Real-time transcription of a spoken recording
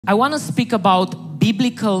I want to speak about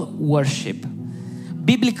biblical worship.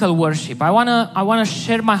 Biblical worship. I want to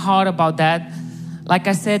share my heart about that. Like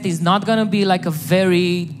I said, it's not going to be like a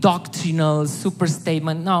very doctrinal super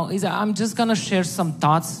statement. No, I'm just going to share some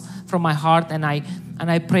thoughts from my heart, and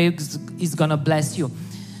I pray it's going to bless you.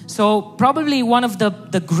 So probably one of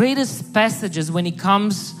the greatest passages when it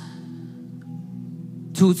comes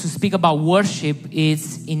to speak about worship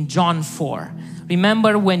is in John 4.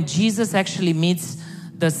 Remember when Jesus actually meets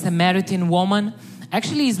the Samaritan woman?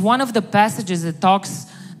 Actually, it's one of the passages that talks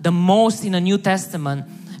the most in the New Testament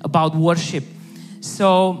about worship.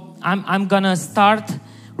 So I'm gonna start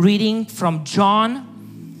reading from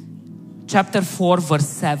John chapter 4 verse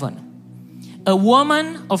 7. A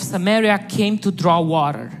woman of Samaria came to draw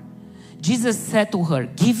water. Jesus said to her,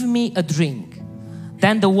 "Give me a drink."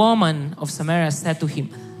 Then the woman of Samaria said to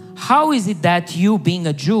him, "How is it that you, being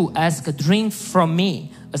a Jew, ask a drink from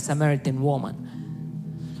me, a Samaritan woman?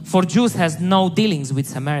 For Jews has no dealings with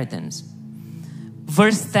Samaritans."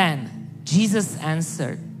 Verse 10, Jesus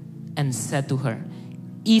answered and said to her,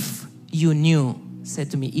 "If you knew,"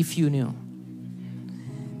 said to me, "if you knew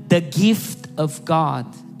the gift of God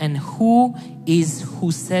and who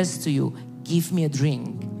says to you, 'Give me a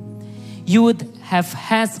drink,' you would have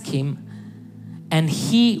asked him and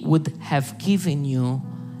he would have given you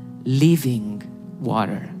living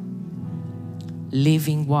water."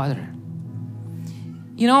 Living water.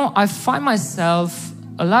 You know, I find myself,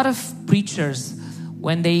 a lot of preachers,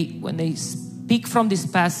 when they speak from this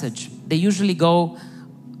passage, they usually go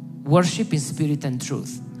worship in spirit and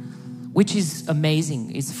truth, which is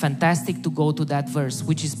amazing. It's fantastic to go to that verse,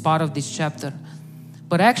 which is part of this chapter.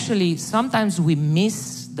 But actually, sometimes we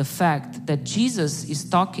miss the fact that Jesus is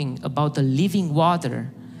talking about the living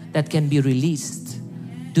water that can be released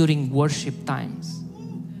during worship times.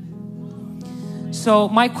 So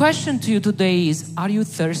my question to you today is, are you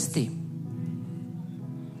thirsty?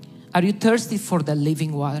 Are you thirsty for the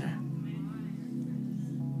living water?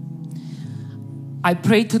 I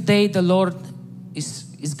pray today the Lord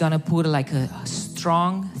is gonna put like a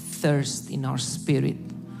strong thirst in our spirit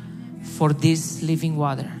for this living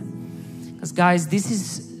water. Because guys, this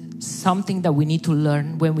is something that we need to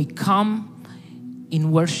learn. When we come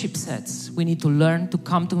in worship sets, we need to learn to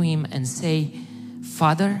come to Him and say,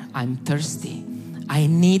 "Father, I'm thirsty. I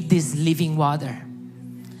need this living water."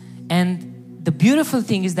 And the beautiful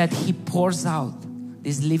thing is that He pours out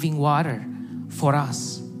this living water for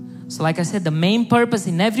us. So like I said, the main purpose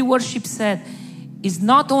in every worship set is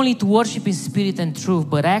not only to worship in spirit and truth,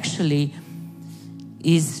 but actually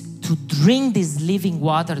is to drink this living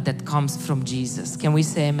water that comes from Jesus. Can we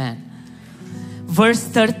say amen? Verse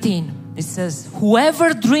 13, it says,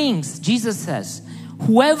 "Whoever drinks," Jesus says,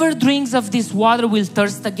 "whoever drinks of this water will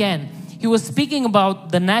thirst again." He was speaking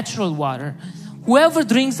about the natural water. Whoever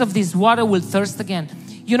drinks of this water will thirst again.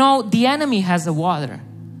 You know, the enemy has a water.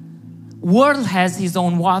 World has his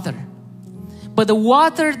own water. But the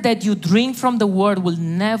water that you drink from the Word will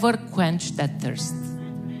never quench that thirst.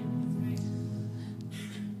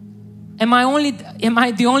 Am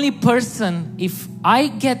I the only person? If I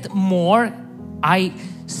get more, I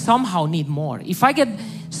somehow need more. If I get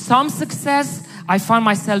some success, I find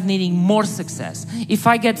myself needing more success. If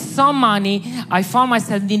I get some money, I find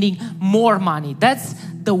myself needing more money. That's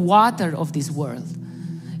the water of this world.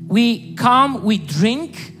 We come, we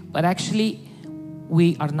drink, but actually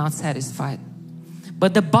we are not satisfied.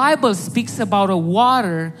 But the Bible speaks about a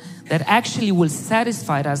water that actually will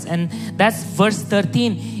satisfy us. And that's verse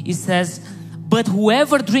 13. It says, "But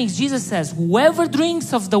whoever drinks," Jesus says, "whoever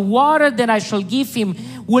drinks of the water that I shall give him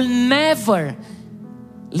will never,"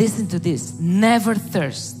 listen to this, "never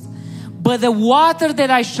thirst. But the water that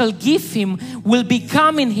I shall give him will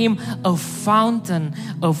become in him a fountain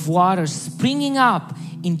of water springing up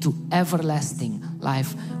into everlasting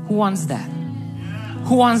life." Who wants that?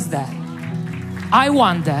 Who wants that? I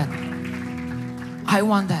want that. I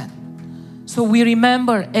want that. So we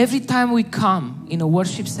remember every time we come in a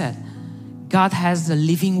worship set, God has the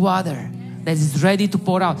living water that is ready to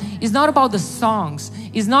pour out. It's not about the songs.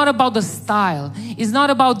 It's not about the style. It's not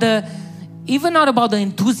about even not about the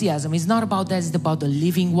enthusiasm. It's not about that. It's about the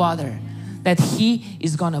living water that He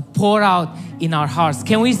is going to pour out in our hearts.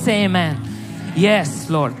 Can we say amen? Yes,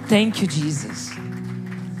 Lord. Thank you, Jesus.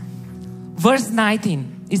 Verse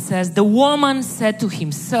 19, it says, "The woman said to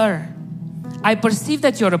him, 'Sir, I perceive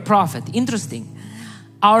that you're a prophet.'" Interesting.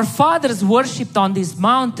 "Our fathers worshipped on this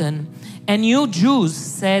mountain, and you Jews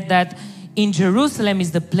said that in Jerusalem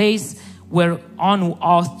is the place where one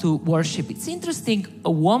ought to worship." It's interesting.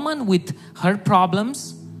 A woman with her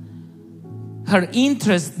problems, her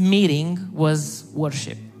interest meeting was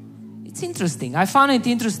worship. It's it's interesting. I found it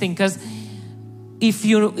interesting because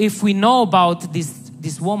if we know about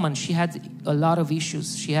this woman, she had a lot of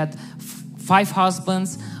issues. She had 5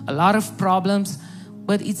 husbands, a lot of problems.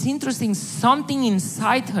 But it's interesting, something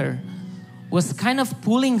inside her was kind of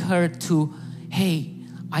pulling her to, hey,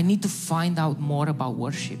 I need to find out more about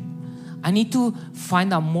worship. I need to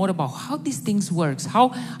find out more about how these things works,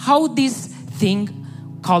 how this thing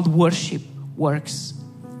called worship works.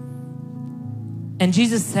 And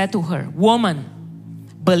Jesus said to her, woman,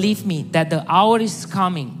 believe me that the hour is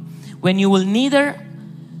coming when you will neither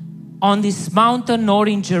on this mountain nor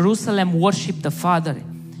in Jerusalem worship the Father.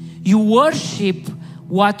 You worship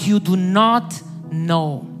what you do not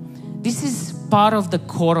know. This is part of the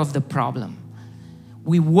core of the problem.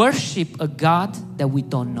 We worship a God that we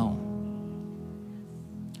don't know.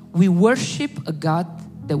 We worship a God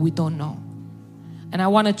that we don't know. And I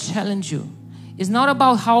want to challenge you. It's not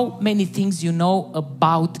about how many things you know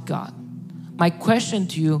about God. My question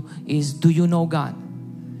to you is, do you know God?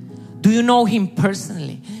 Do you know Him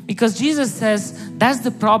personally? Because Jesus says that's the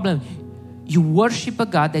problem. You worship a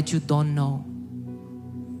God that you don't know.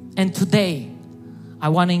 And today, I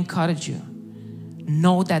want to encourage you.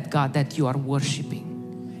 Know that God that you are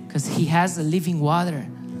worshiping, because He has a living water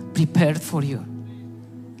prepared for you.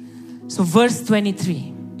 So verse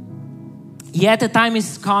 23. Yet a time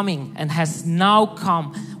is coming and has now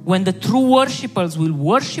come when the true worshipers will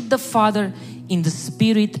worship the Father in the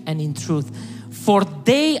Spirit and in truth. For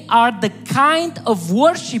they are the kind of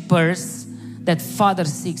worshipers that Father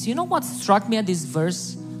seeks. You know what struck me at this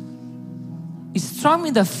verse? It struck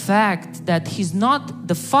me the fact that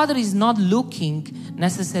the Father is not looking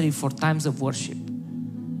necessarily for times of worship.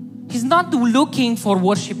 He's not looking for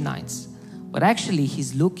worship nights, but actually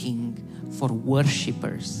He's looking for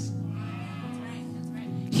worshipers.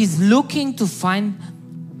 He's looking to find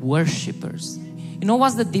worshipers. You know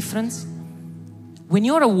what's the difference? When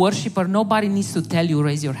you're a worshiper, nobody needs to tell you,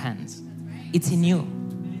 raise your hands. It's in you.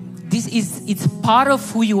 It's part of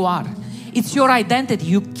who you are. It's your identity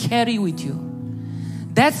you carry with you.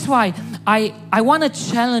 That's why I want to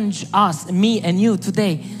challenge us, me and you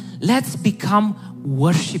today. Let's become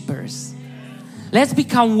worshipers. Let's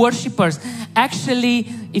become worshipers. Actually,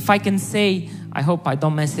 if I can say, I hope I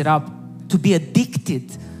don't mess it up, to be addicted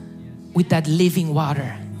with that living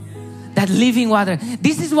water. That living water.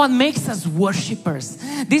 This is what makes us worshipers.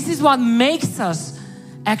 This is what makes us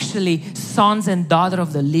actually sons and daughters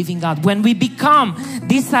of the living God. When we become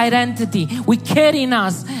this identity, we carry in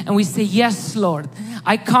us and we say, yes, Lord,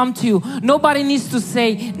 I come to you. Nobody needs to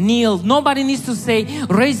say, kneel. Nobody needs to say,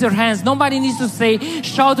 raise your hands. Nobody needs to say,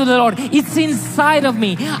 shout to the Lord. It's inside of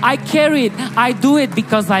me. I carry it. I do it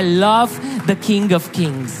because I love the King of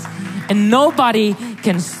Kings. And nobody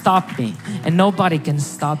can stop me. And nobody can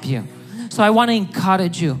stop you. So I want to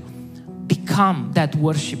encourage you. Become that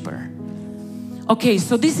worshiper. Okay,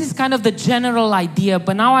 so this is kind of the general idea.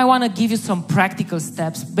 But now I want to give you some practical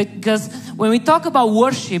steps. Because when we talk about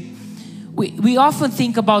worship, we often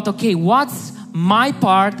think about, okay, what's my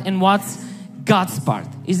part and what's God's part?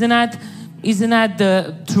 Isn't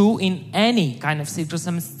that true in any kind of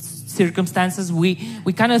circumstances? We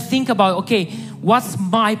kind of think about, okay, what's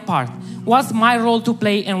my part? What's my role to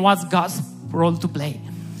play and what's God's role to play?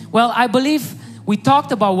 Well, I believe we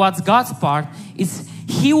talked about what's God's part. It's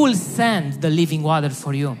He will send the living water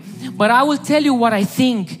for you. But I will tell you what I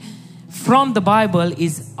think from the Bible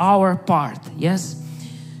is our part. Yes?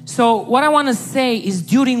 So what I want to say is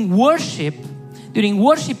during worship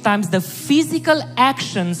times, the physical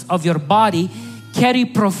actions of your body carry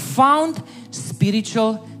profound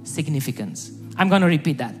spiritual significance. I'm going to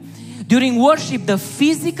repeat that. During worship, the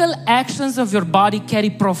physical actions of your body carry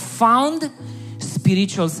profound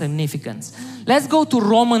spiritual significance. Let's go to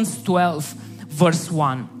Romans 12, verse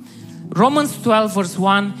 1. Romans 12, verse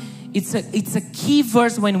 1, it's a key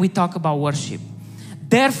verse when we talk about worship.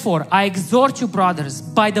 Therefore, I exhort you, brothers,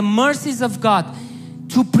 by the mercies of God,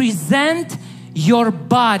 to present your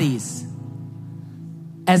bodies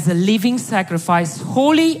as a living sacrifice,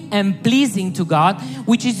 holy and pleasing to God,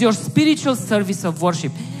 which is your spiritual service of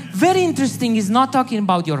worship. Very interesting, he's not talking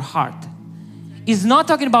about your heart. He's not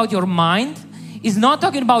talking about your mind. He's not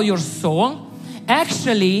talking about your soul.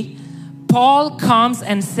 Actually, Paul comes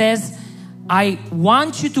and says, I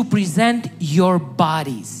want you to present your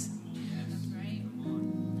bodies.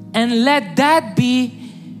 And let that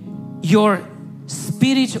be your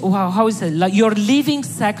spiritual, how is it? Like your living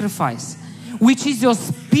sacrifice, which is your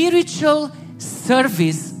spiritual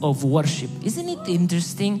service of worship. Isn't it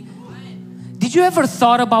interesting? Did you ever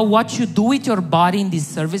thought about what you do with your body in these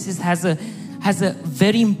services has a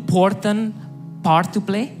very important part to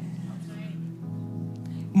play?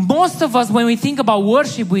 most of us, when we think about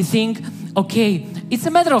worship, we think, okay, it's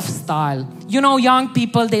a matter of style. You know, young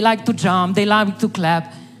people, they like to jump, they like to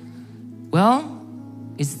clap. Well,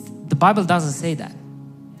 the Bible doesn't say that.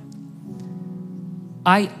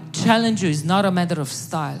 I challenge you, it's not a matter of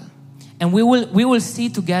style. And we will see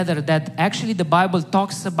together that actually the Bible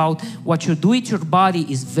talks about what you do with your body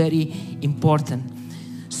is very important.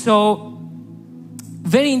 So,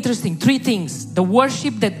 very interesting. 3 things. The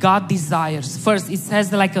worship that God desires. First, it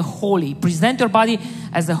says like a holy. Present your body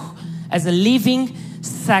as a living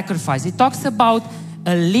sacrifice. It talks about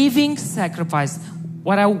a living sacrifice.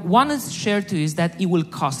 What I want to share to you is that it will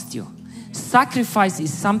cost you. Sacrifice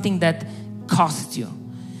is something that costs you.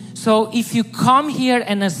 So if you come here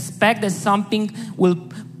and expect that something will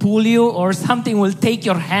pull you or something will take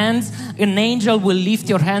your hands, an angel will lift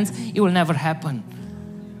your hands, it will never happen.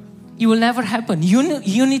 It will never happen.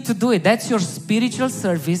 You need to do it. That's your spiritual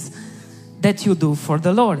service that you do for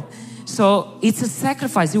the Lord. So it's a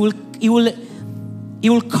sacrifice. It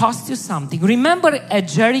will cost you something. Remember at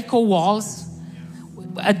Jericho walls,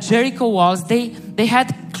 they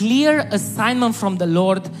had clear assignment from the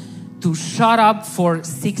Lord to shut up for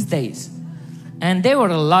 6 days. And there were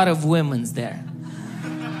a lot of women there.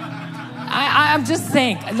 I'm just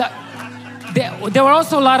saying, there were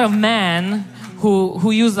also a lot of men who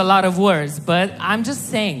use a lot of words, but I'm just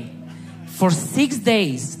saying, for 6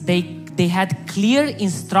 days, they had clear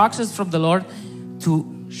instructions from the Lord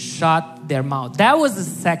to shut their mouth. That was a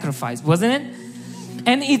sacrifice, wasn't it?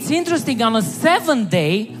 And it's interesting, on the 7th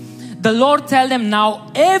day, the Lord tell them,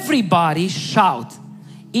 now everybody shout.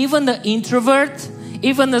 Even the introvert,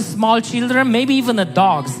 even the small children, maybe even the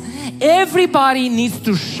dogs. Everybody needs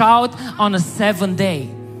to shout on the 7th day.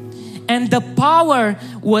 And the power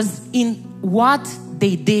was in what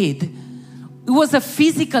they did. It was a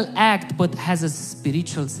physical act, but has a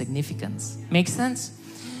spiritual significance. Make sense?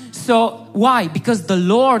 So why? Because the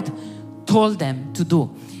Lord told them to do.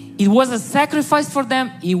 It was a sacrifice for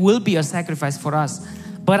them. It will be a sacrifice for us.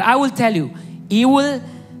 But I will tell you, it will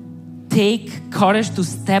take courage to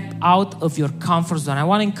step out of your comfort zone. I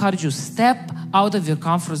want to encourage you, step out of your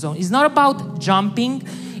comfort zone. It's not about jumping.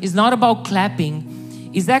 It's not about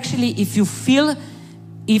clapping. It's actually, if you feel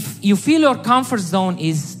your comfort zone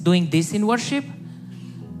is doing this in worship,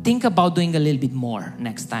 think about doing a little bit more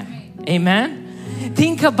next time. Amen?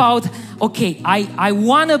 Think about, okay, I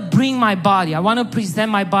want to bring my body. I want to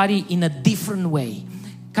present my body in a different way.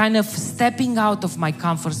 Kind of stepping out of my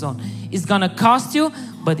comfort zone. It's going to cost you,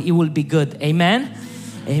 but it will be good. Amen?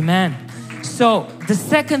 Amen. So the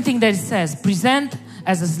second thing that it says, present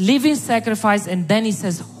as a living sacrifice, and then it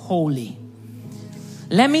says holy.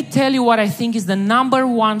 Let me tell you what I think is the number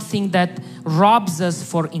one thing that robs us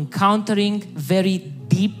for encountering very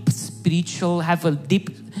deep spiritual, have a deep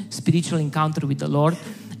spiritual encounter with the Lord.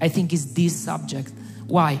 I think is this subject.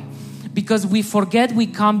 Why? Because we forget we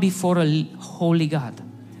come before a holy God.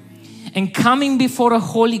 And coming before a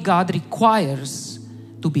holy God requires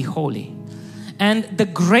to be holy. And the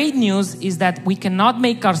great news is that we cannot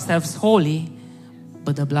make ourselves holy,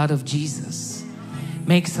 but the blood of Jesus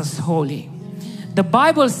makes us holy. The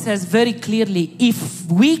Bible says very clearly,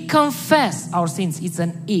 if we confess our sins, it's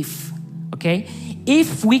an if, okay?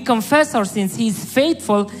 If we confess our sins, He is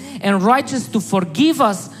faithful and righteous to forgive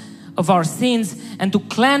us of our sins and to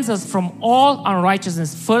cleanse us from all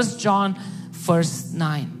unrighteousness. 1 John verse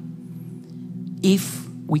 9. If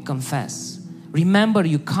we confess. Remember,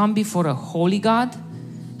 you come before a holy God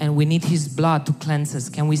and we need His blood to cleanse us.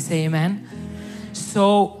 Can we say amen?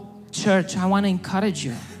 So, church, I want to encourage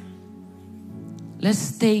you.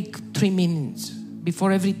 Let's take 3 minutes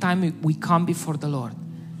before every time we come before the Lord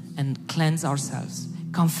and cleanse ourselves,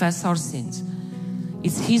 confess our sins.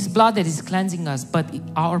 It's His blood that is cleansing us, but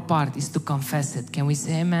our part is to confess it. Can we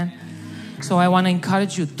say amen? So I want to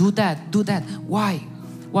encourage you, do that. Why?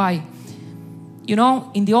 Why? You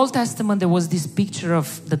know, in the Old Testament, there was this picture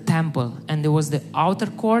of the temple, and there was the outer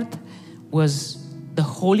court, was the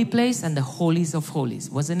holy place and the holies of holies,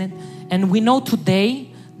 wasn't it? And we know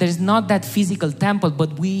today, there's not that physical temple,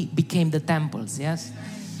 but we became the temples, yes?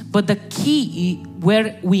 But the key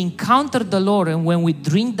where we encounter the Lord and when we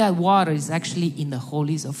drink that water is actually in the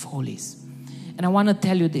holies of holies. And I want to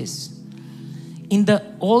tell you this. In the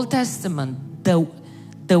Old Testament,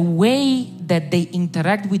 the way that they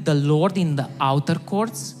interact with the Lord in the outer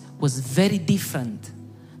courts was very different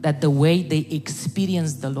than the way they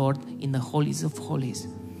experienced the Lord in the holies of holies.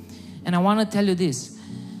 And I want to tell you this.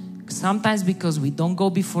 Sometimes because we don't go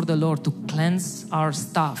before the Lord to cleanse our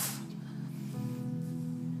stuff,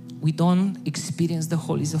 we don't experience the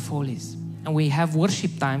holies of holies. And we have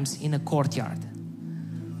worship times in a courtyard.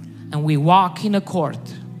 and we walk in a court.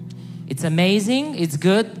 It's amazing, it's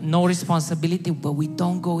good, no responsibility, but we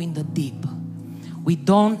don't go in the deep. We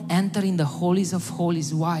don't enter in the holies of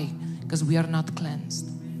holies. Why? Because we are not cleansed.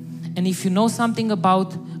 And if you know something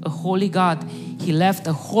about a holy God, He left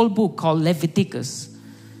a whole book called Leviticus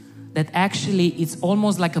that actually it's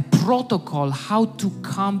almost like a protocol how to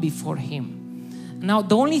come before Him. Now,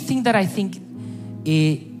 the only thing that I think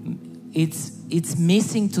it's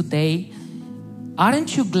missing today,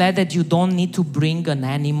 aren't you glad that you don't need to bring an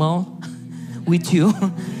animal with you?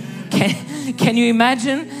 Can you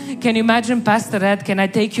imagine Pastor Ed? Can I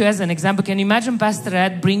take you as an example? Can you imagine Pastor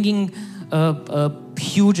Ed bringing a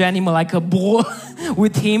huge animal like a bull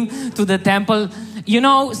with him to the temple? You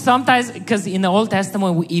know, sometimes, because in the Old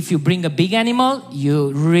Testament, if you bring a big animal,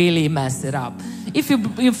 you really mess it up. If you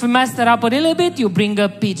mess it up a little bit, you bring a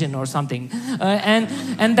pigeon or something,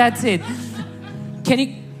 and that's it.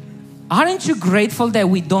 Aren't you grateful that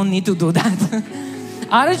we don't need to do that?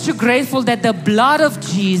 Aren't you grateful that the blood of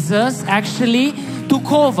Jesus actually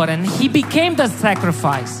took over and He became the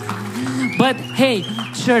sacrifice? But hey,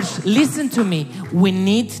 church, listen to me. We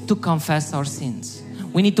need to confess our sins.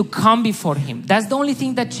 We need to come before Him. That's the only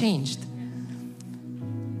thing that changed.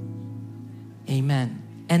 Amen.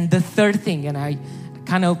 And the third thing, and I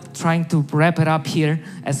kind of trying to wrap it up here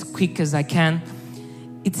as quick as I can.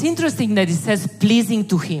 It's interesting that it says pleasing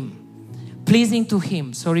to Him. Pleasing to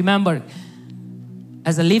Him. So remember,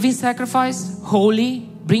 as a living sacrifice, holy,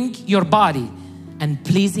 bring your body, and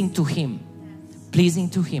pleasing to Him. Pleasing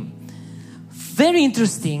to Him. Very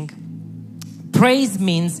interesting. Praise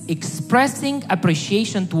means expressing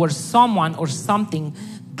appreciation towards someone or something,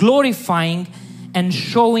 glorifying and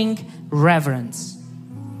showing reverence.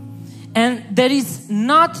 And there is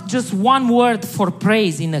not just one word for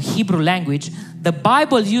praise in the Hebrew language. The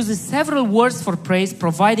Bible uses several words for praise,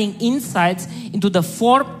 providing insights into the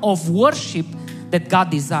form of worship that God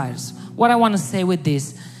desires. What I want to say with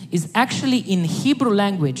this is actually in Hebrew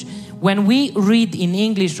language, when we read in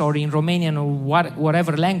English or in Romanian or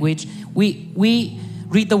whatever language, we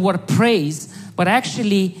read the word praise, but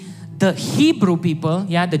actually the Hebrew people,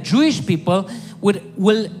 the Jewish people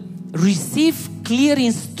will receive clear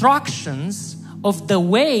instructions of the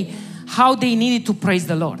way how they needed to praise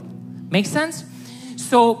the Lord. Make sense?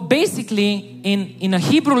 So basically in a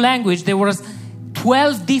Hebrew language, there was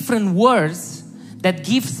 12 different words that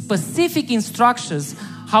give specific instructions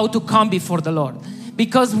how to come before the Lord.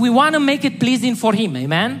 Because we want to make it pleasing for Him,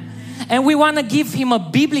 amen? And we want to give Him a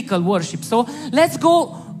biblical worship. So let's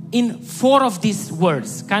go in 4 of these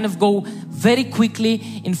words. Kind of go very quickly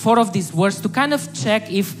in 4 of these words to kind of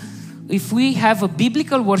check if we have a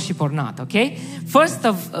biblical worship or not, okay?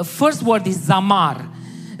 First word is zamar.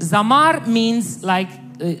 Zamar means,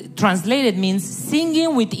 translated means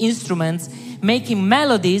singing with instruments, making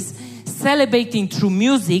melodies, celebrating through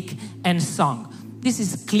music and song. This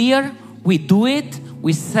is clear. We do it.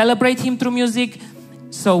 We celebrate Him through music.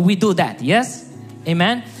 So we do that. Yes?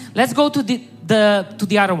 Amen? Let's go to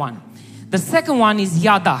the other one. The second one is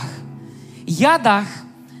yadah. Yadah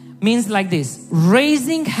means like this: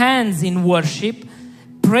 raising hands in worship,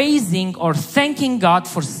 praising or thanking God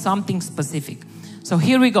for something specific. So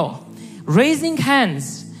here we go. Raising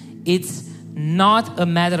hands, it's not a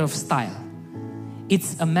matter of style.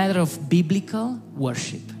 It's a matter of biblical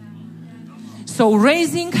worship. So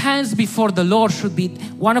raising hands before the Lord should be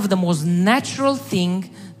one of the most natural things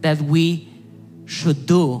that we should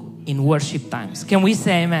do in worship times. Can we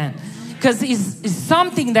say amen? Because it's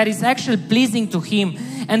something that is actually pleasing to Him.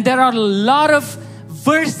 And there are a lot of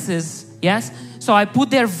verses, yes? So I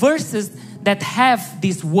put there verses that have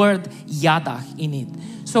this word yadah in it.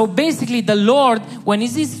 So basically the Lord, when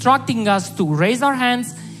He's instructing us to raise our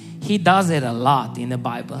hands, He does it a lot in the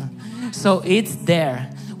Bible. So it's there.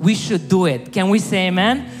 We should do it. Can we say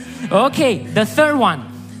amen? Okay, the third one.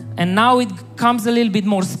 And now it comes a little bit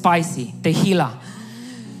more spicy. Tehillah.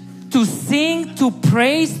 To sing, to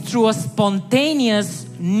praise through a spontaneous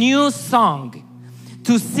new song.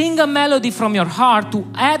 To sing a melody from your heart, to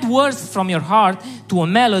add words from your heart to a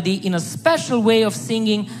melody in a special way of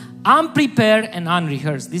singing, unprepared and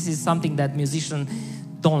unrehearsed. This is something that musicians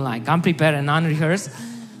don't like. Unprepared and unrehearsed.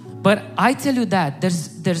 But I tell you that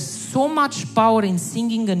there's so much power in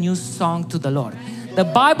singing a new song to the Lord. The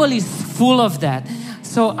Bible is full of that.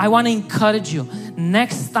 So I want to encourage you,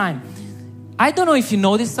 next time, I don't know if you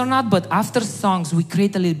know this or not, but after songs, we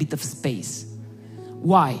create a little bit of space.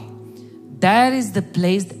 Why? That is the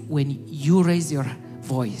place when you raise your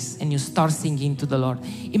voice and you start singing to the Lord.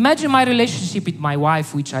 Imagine my relationship with my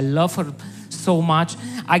wife, which I love her so much.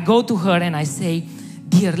 I go to her and I say,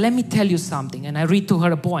 dear, let me tell you something. And I read to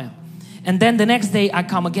her a poem. And then the next day I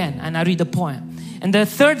come again and I read a poem. And the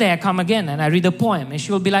third day I come again and I read a poem. And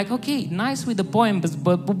she will be like, okay, nice with the poem,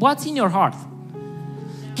 but what's in your heart?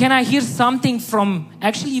 Can I hear something from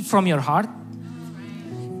your heart?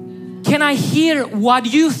 Can I hear what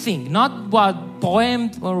you think? Not what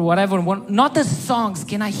poem or whatever, not the songs.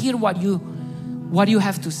 Can I hear what you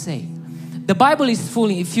have to say? The Bible is full.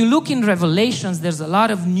 If you look in Revelations, there's a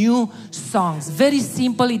lot of new songs. Very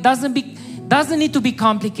simple. It doesn't need to be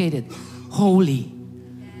complicated. Holy,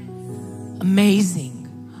 amazing,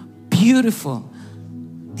 beautiful.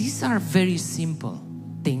 These are very simple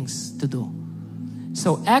things to do.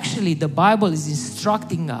 So actually the Bible is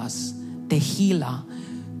instructing us, Tehillah,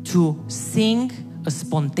 to sing a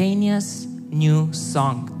spontaneous new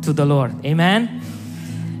song to the Lord. Amen?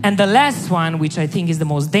 And the last one, which I think is the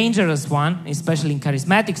most dangerous one, especially in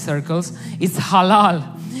charismatic circles, is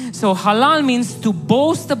halal. So halal means to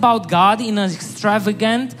boast about God in an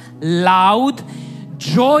extravagant, loud,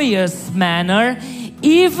 joyous manner,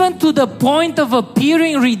 even to the point of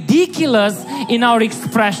appearing ridiculous in our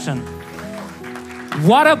expression.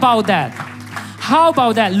 What about that? How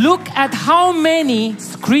about that? Look at how many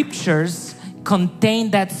scriptures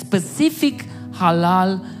contain that specific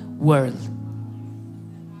halal word.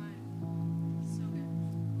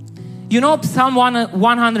 You know, Psalm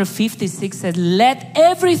 156 says, let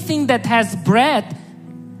everything that has breath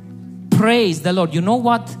praise the Lord. You know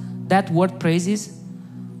what that word praise is?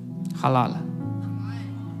 Halal.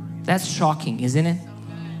 That's shocking, isn't it?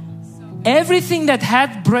 Everything that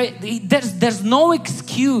had breath, there's no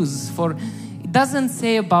excuse for, it doesn't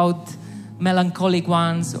say about melancholic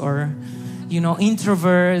ones or,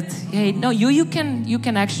 introvert. Hey, no, you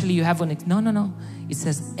can actually, you have no. It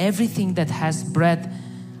says everything that has breath,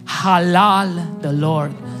 halal the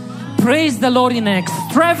Lord. Praise the Lord in an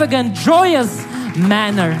extravagant, joyous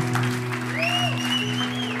manner.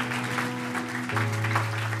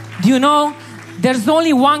 Do you know, there's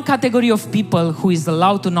only one category of people who is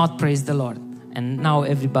allowed to not praise the Lord. And now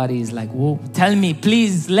everybody is like, whoa, tell me,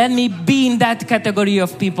 please, let me be in that category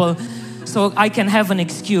of people so I can have an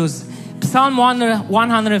excuse. Psalm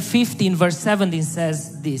 115 verse 17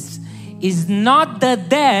 says this, is not the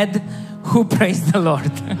dead who praise the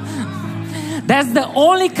Lord. That's the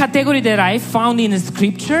only category that I found in the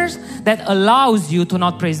scriptures that allows you to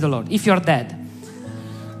not praise the Lord, if you're dead.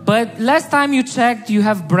 But last time you checked, you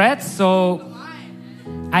have breath, so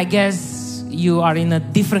I guess you are in a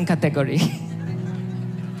different category.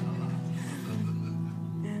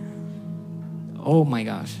 Oh my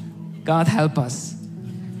gosh. God help us.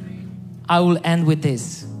 I will end with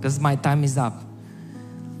this because my time is up.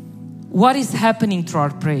 What is happening through our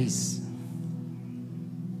praise?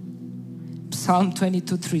 Psalm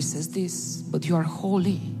 22:3 says this, but you are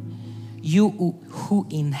holy, you who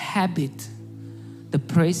inhabit the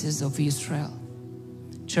praises of Israel.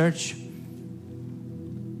 Church,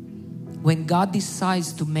 when God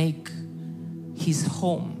decides to make His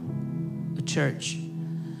home a church,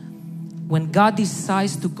 when God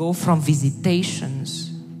decides to go from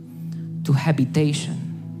visitations to habitation,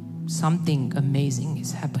 something amazing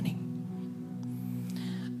is happening.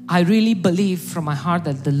 I really believe from my heart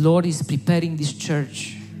that the Lord is preparing this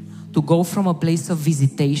church to go from a place of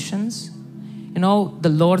visitations. You know, the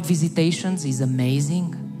Lord visitations is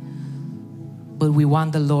amazing, but we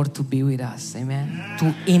want the Lord to be with us, amen?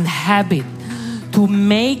 To inhabit, to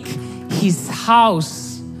make His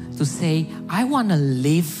house, to say, I want to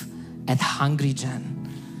live at HungryGen.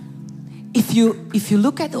 If you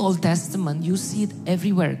look at the Old Testament, you see it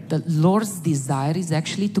everywhere. The Lord's desire is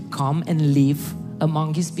actually to come and live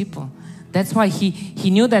among His people. That's why he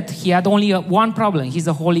knew that He had only one problem. He's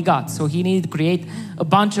a holy God. So He needed to create a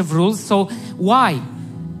bunch of rules. So why?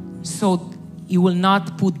 So He will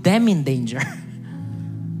not put them in danger.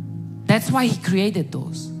 That's why He created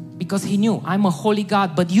those. Because He knew, I'm a holy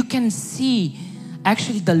God. But you can see,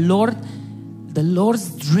 actually the Lord's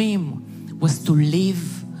dream was to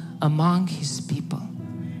live among His people.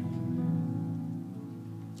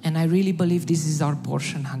 And I really believe this is our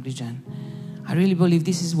portion, HungryGen. I really believe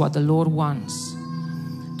this is what the Lord wants.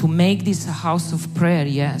 To make this a house of prayer,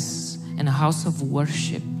 yes, and a house of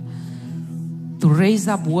worship. To raise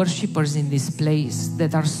up worshipers in this place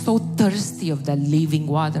that are so thirsty of that living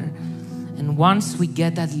water. And once we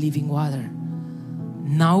get that living water,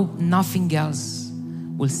 now nothing else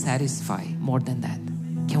will satisfy more than that.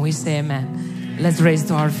 Can we say amen? Let's raise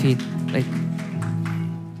to our feet.